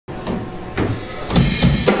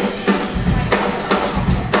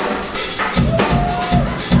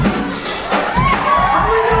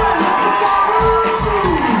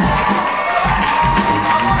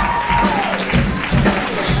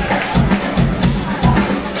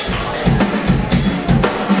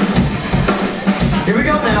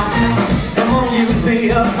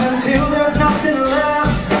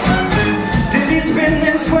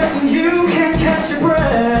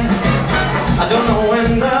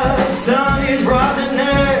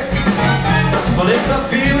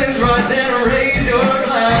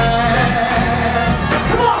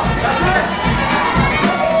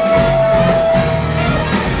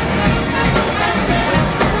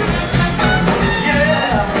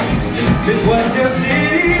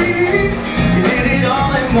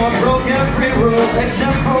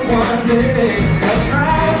except for one big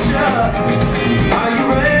attraction. Are you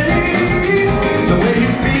ready? The way you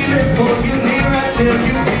feel it, pull you nearer till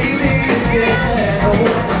you feel it, yeah. Oh,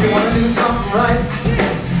 you wanna do something right?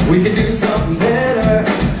 We can do something better.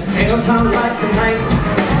 Ain't no time like tonight,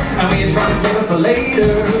 and we ain't trying to save it for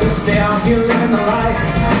later. Stay out here living the life.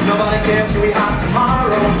 Nobody cares till we out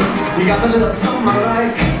tomorrow. You got the little something I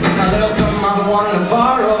like, a little something I've been wanting to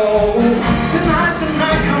borrow. Tonight,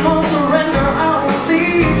 come on, surrender. I won't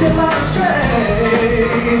lead you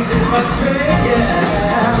astray,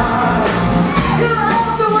 yeah. You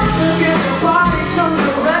have to work to give your body some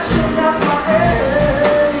direction. That's my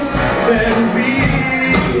aim. Then we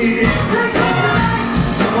take a night.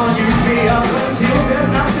 Come on, use me up until there's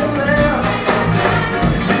nothing left.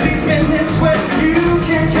 Dizzy, spinning, sweating, you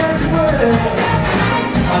can't catch a breath.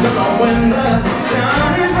 I don't know when the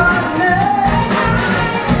sun is rising there,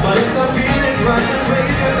 but if the feeling's right, then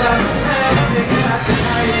raise your glass and let's take back the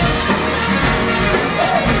night.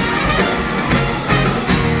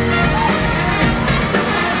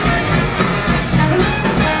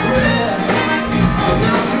 There's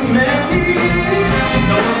not too many,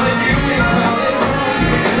 no one but you in crowded rooms,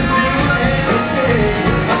 we can do anything.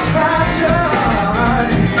 Attraction, are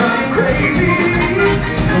you crazy?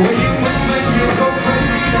 The way you move when you go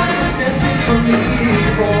crazy, that's incentive for me.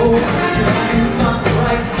 Oh, you wanna do something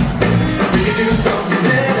right? We can do something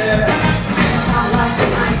better. I like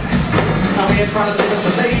tonight, and we ain't trying to save it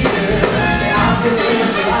for later. I'll get rid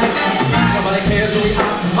of the life. Nobody cares who we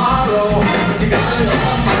are tomorrow. But you got a little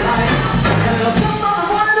of my life, a little something I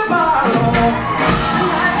wanted to borrow.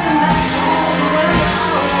 Tonight, surrender. I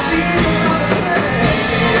won't be another slave.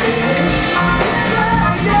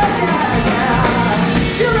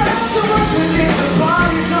 You have to work to give the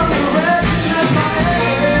body some direction. That's my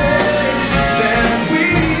aim. Then we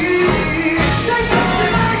take the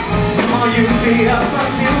night. Come on, you be up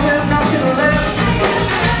until there's nothing left.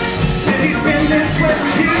 Dizzy, spinning,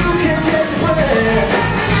 sweating, you can't catch a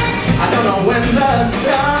breath. I don't know when the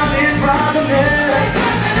sun is rising there,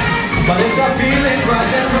 but if the feeling's right,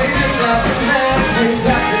 then raise your glass and let's take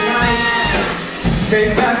back the night.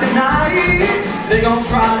 Take back the night. They gon'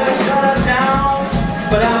 try to shut us down,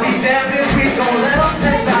 but I'll be damned if we gon' let them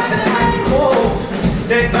take back the night.